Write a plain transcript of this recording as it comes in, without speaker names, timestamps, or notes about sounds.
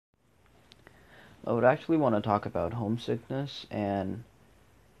I would actually want to talk about homesickness and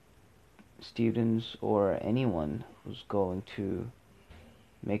students or anyone who's going to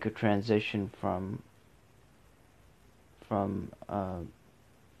make a transition from from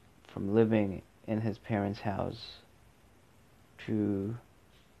living in his parents' house to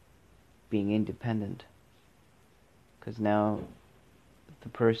being independent. Because now the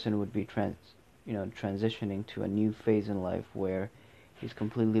person would be transitioning to a new phase in life where he's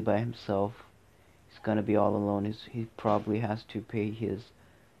completely by himself. He's gonna be all alone. He probably has to pay his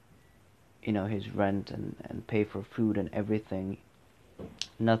rent and pay for food and everything.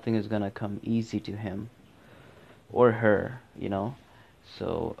 Nothing is gonna come easy to him or her.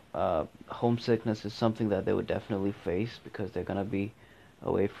 So homesickness is something that they would definitely face because they're gonna be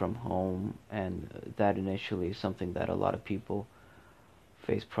away from home, and that initially is something that a lot of people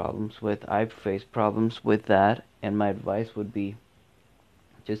face problems with. I've faced problems with that, and my advice would be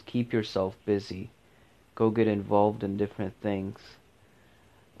just keep yourself busy. Go get involved in different things.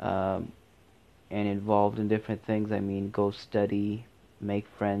 Um, and involved in different things, I mean, go study, make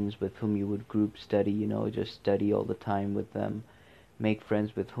friends with whom you would group study, just study all the time with them. Make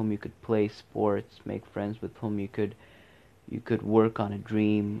friends with whom you could play sports, make friends with whom you could work on a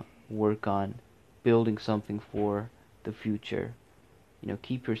dream, work on building something for the future.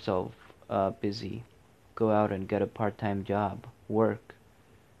 Keep yourself busy. Go out and get a part-time job, work.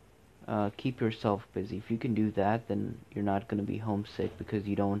 Keep yourself busy. If you can do that, then you're not going to be homesick because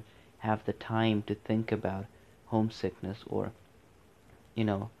you don't have the time to think about homesickness or, you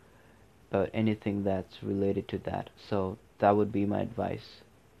know, about anything that's related to that. So that would be my advice.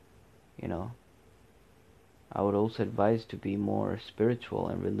 You know, I would also advise to be more spiritual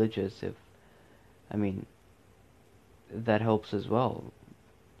and religious if, I mean, that helps as well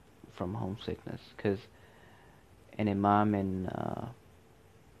from homesickness because an imam in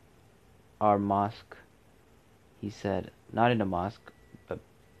our mosque, he said, not in a mosque, but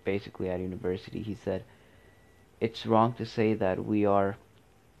basically at university, he said, it's wrong to say that we are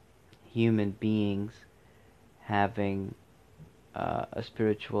human beings having a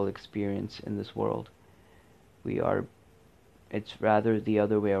spiritual experience in this world. We are, it's rather the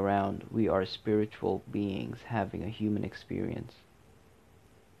other way around. We are spiritual beings having a human experience.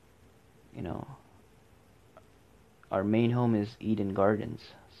 You know, our main home is Eden Gardens,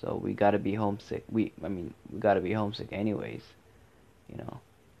 so we gotta be homesick. We gotta be homesick anyways. You know,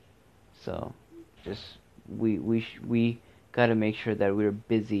 so just we gotta make sure that we're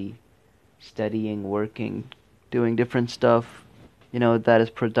busy studying, working, doing different stuff, that is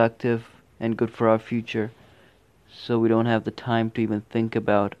productive and good for our future, so we don't have the time to even think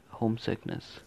about homesickness.